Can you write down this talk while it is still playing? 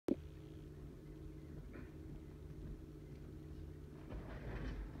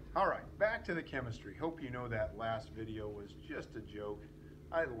All right, back to the chemistry. Hope you know that last video was just a joke.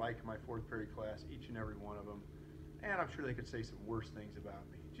 I like my fourth period class, each and every one of them, and I'm sure they could say some worse things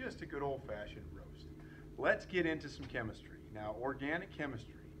about me. Just a good old-fashioned roast. Let's get into some chemistry. Now, organic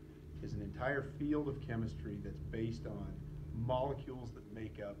chemistry is an entire field of chemistry that's based on molecules that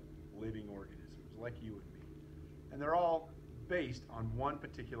make up living organisms, like you and me. And they're all based on one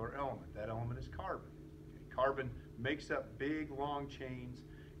particular element. That element is carbon. Okay? Carbon makes up big, long chains,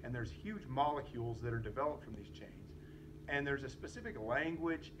 and there's huge molecules that are developed from these chains. And there's a specific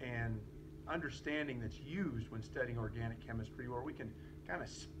language and understanding that's used when studying organic chemistry where we can kind of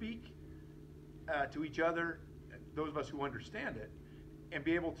speak to each other, those of us who understand it, and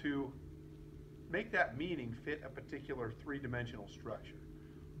be able to make that meaning fit a particular three-dimensional structure.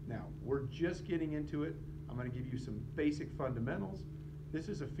 Now, we're just getting into it. I'm going to give you some basic fundamentals. This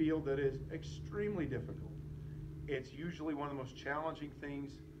is a field that is extremely difficult. It's usually one of the most challenging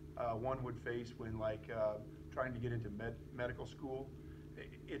things one would face when trying to get into medical school.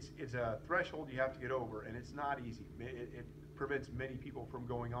 It's a threshold you have to get over, and it's not easy. It prevents many people from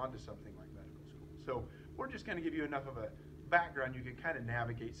going on to something like medical school. So we're just going to give you enough of a background you can kind of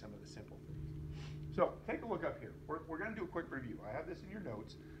navigate some of the simple things. So take a look up here. We're going to do a quick review. I have this in your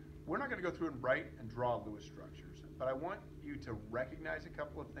notes. We're not going to go through and write and draw Lewis structures, but I want you to recognize a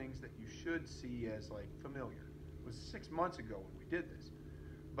couple of things that you should see as familiar. It was 6 months ago when we did this,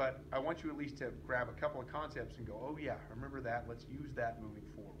 but I want you at least to grab a couple of concepts and go, oh yeah, I remember that, let's use that moving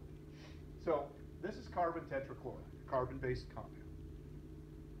forward. So this is carbon tetrachloride, a carbon-based compound.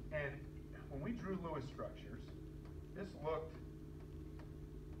 And when we drew Lewis structures, this looked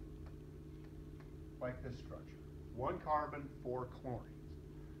like this structure. 1 carbon, 4 chlorines.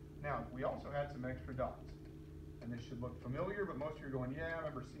 Now, we also had some extra dots. And this should look familiar, but most of you are going, yeah, I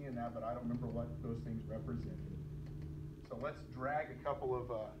remember seeing that, but I don't remember what those things represented. So let's drag a couple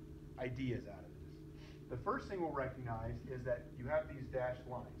of ideas out of this. The first thing we'll recognize is that you have these dashed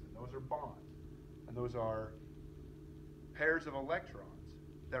lines, and those are bonds. And those are pairs of electrons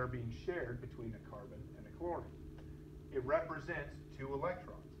that are being shared between a carbon and a chlorine. It represents 2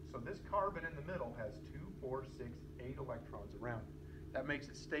 electrons. So this carbon in the middle has 2, 4, 6, 8 electrons around it. That makes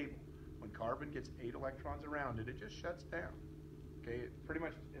it stable. When carbon gets 8 electrons around it, it just shuts down. Okay, it pretty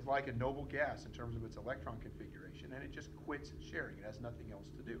much is like a noble gas in terms of its electron configuration, and it just quits sharing. It has nothing else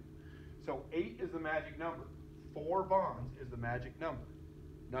to do. So 8 is the magic number. 4 bonds is the magic number.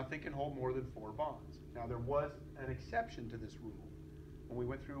 Nothing can hold more than 4 bonds. Now there was an exception to this rule when we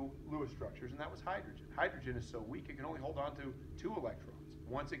went through Lewis structures, and that was hydrogen. Hydrogen is so weak it can only hold on to 2 electrons.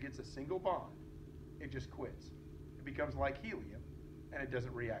 Once it gets a single bond, it just quits. It becomes like helium, and it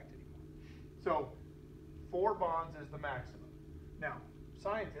doesn't react anymore. So 4 bonds is the maximum. Now,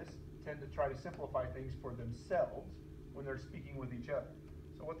 scientists tend to try to simplify things for themselves when they're speaking with each other.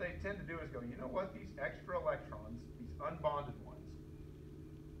 So what they tend to do is go, you know what, these extra electrons, these unbonded ones,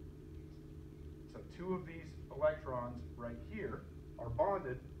 so 2 of these electrons right here are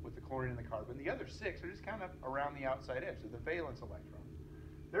bonded with the chlorine and the carbon. The other 6 are just kind of around the outside edge. They're the valence electrons.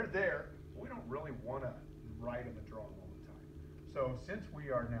 They're there, but we don't really want to write them and draw them all the time. So since we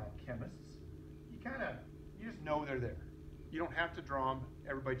are now chemists, you just know they're there. You don't have to draw them,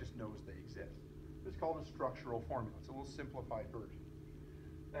 everybody just knows they exist. It's called a structural formula. It's a little simplified version.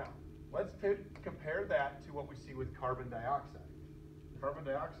 Now, let's compare that to what we see with carbon dioxide. Carbon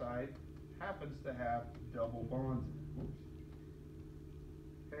dioxide happens to have double bonds in it.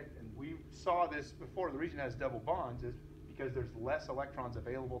 Okay, and we saw this before. The reason it has double bonds is because there's less electrons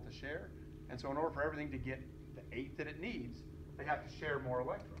available to share, and so in order for everything to get the 8 that it needs, they have to share more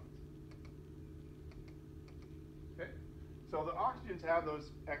electrons. Okay? So the oxygens have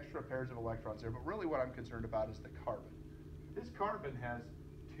those extra pairs of electrons there, but really what I'm concerned about is the carbon. This carbon has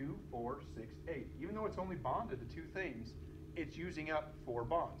 2, 4, 6, 8. Even though it's only bonded to 2 things, it's using up 4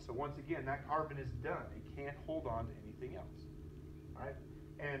 bonds. So once again, that carbon is done. It can't hold on to anything else. All right?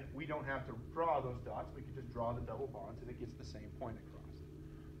 And we don't have to draw those dots. We can just draw the double bonds, and it gets the same point across.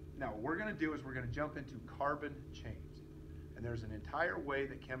 Now, what we're going to do is we're going to jump into carbon chains. And there's an entire way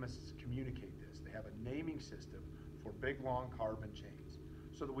that chemists communicate this. They have a naming system for big, long carbon chains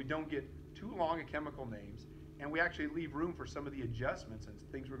so that we don't get too long of chemical names, and we actually leave room for some of the adjustments and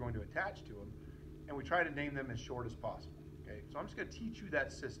things we're going to attach to them, and we try to name them as short as possible. Okay, so I'm just going to teach you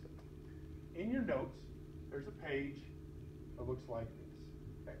that system. In your notes, there's a page that looks like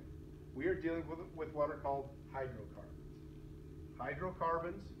this. Okay. We are dealing with what are called hydrocarbons.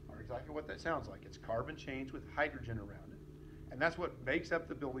 Hydrocarbons are exactly what that sounds like. It's carbon chains with hydrogen around it. And that's what makes up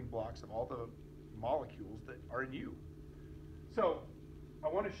the building blocks of all the molecules that are in you. So I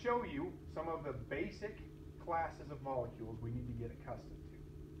want to show you some of the basic classes of molecules we need to get accustomed to.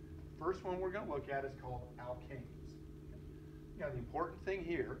 first one we're going to look at is called alkanes. Now, the important thing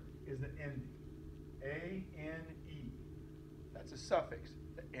here is the ending, A-N-E. That's a suffix.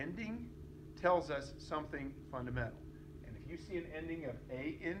 The ending tells us something fundamental. And if you see an ending of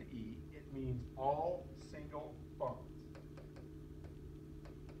A-N-E, it means all single bonds.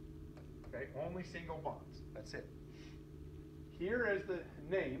 Okay, only single bonds. That's it. Here is the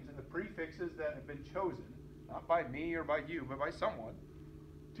names and the prefixes that have been chosen, not by me or by you, but by someone,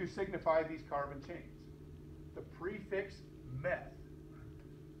 to signify these carbon chains. The prefix meth,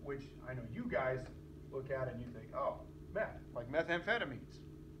 which I know you guys look at and you think, oh, meth, like methamphetamines,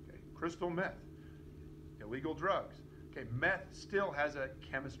 okay, crystal meth, illegal drugs. Okay, meth still has a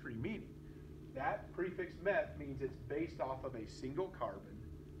chemistry meaning. That prefix meth means it's based off of a single carbon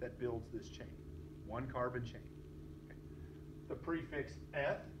that builds this chain, one carbon chain. Okay. The prefix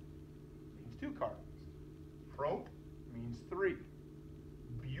eth means two carbons. Prop means three.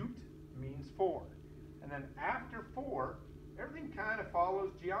 But means four. And then after four, everything kind of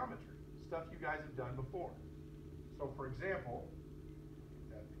follows geometry, stuff you guys have done before. So for example,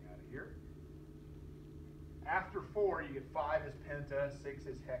 get that thing out of here. After four, you get 5 is penta, 6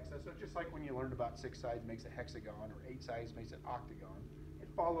 is hexa. So just like when you learned about 6 sides makes a hexagon, or 8 sides makes an octagon, it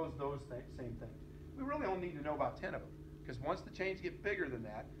follows those same things. We really only need to know about 10 of them, because once the chains get bigger than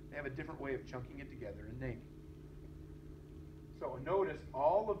that, they have a different way of chunking it together and naming. So notice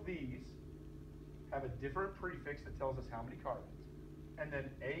all of these have a different prefix that tells us how many carbons. And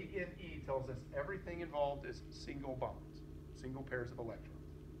then A-N-E tells us everything involved is single bonds, single pairs of electrons.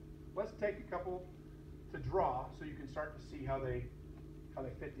 Let's take a couple to draw so you can start to see how they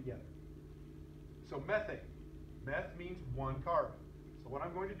fit together. So methane. Meth means one carbon. So what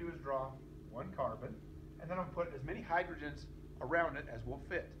I'm going to do is draw one carbon, and then I'm going to put as many hydrogens around it as will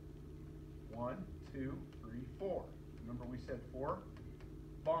fit. 1, 2, 3, 4. Remember we said 4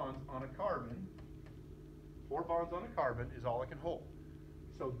 bonds on a carbon. 4 bonds on a carbon is all it can hold.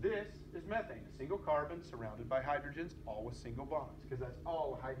 So this is methane, a single carbon surrounded by hydrogens, all with single bonds, because that's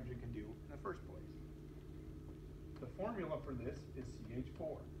all a hydrogen can do in the first place. The formula for this is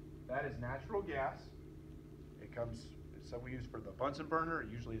CH4. That is natural gas. It comes, it's what we use for the Bunsen burner. It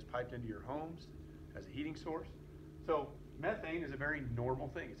usually is piped into your homes as a heating source. So methane is a very normal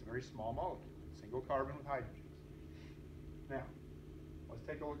thing. It's a very small molecule, single carbon with hydrogens. Now, let's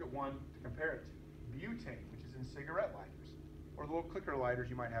take a look at one to compare it to. Butane, which is in cigarette lighters, or the little clicker lighters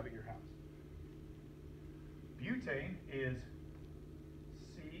you might have at your house. Butane is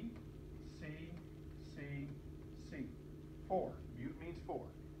C, C, C, C. 4. But means 4.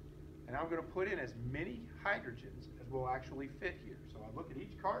 And I'm going to put in as many hydrogens as will actually fit here. So I look at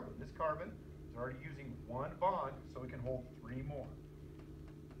each carbon. This carbon is already using 1 bond, so it can hold 3 more.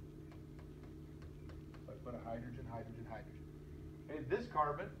 So I put a hydrogen, hydrogen, hydrogen. Okay, this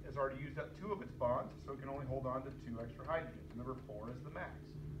carbon has already used up 2 of its bonds, so it can only hold on to 2 extra hydrogens. Remember, 4 is the max.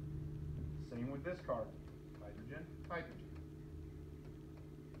 Same with this carbon. Hydrogen, hydrogen.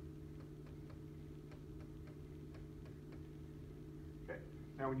 Okay,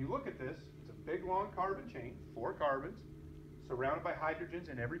 now when you look at this, it's a big long carbon chain, 4 carbons, surrounded by hydrogens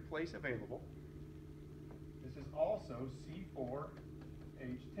in every place available. This is also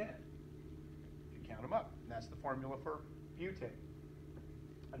C4H10. If you count them up, and that's the formula for butane.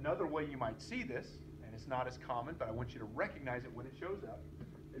 Another way you might see this, and it's not as common, but I want you to recognize it when it shows up,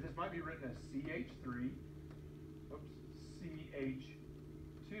 is this might be written as CH3,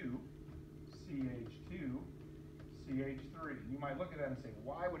 CH2, CH2, CH3. You might look at that and say,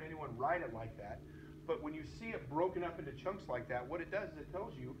 why would anyone write it like that? But when you see it broken up into chunks like that, what it does is it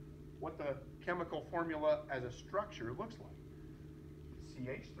tells you what the chemical formula as a structure looks like.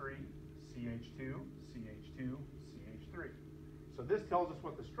 CH3, CH2, CH2, CH3. So this tells us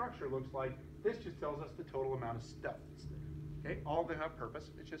what the structure looks like. This just tells us the total amount of stuff that's there. Okay, all of them have purpose.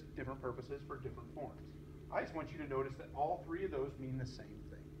 It's just different purposes for different forms. I just want you to notice that all 3 of those mean the same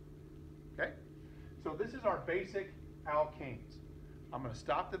thing. Okay, so this is our basic alkanes. I'm going to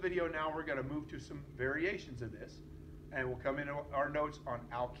stop the video now. We're going to move to some variations of this, and we'll come into our notes on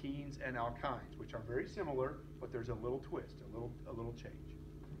alkenes and alkynes, which are very similar, but there's a little twist, a little change.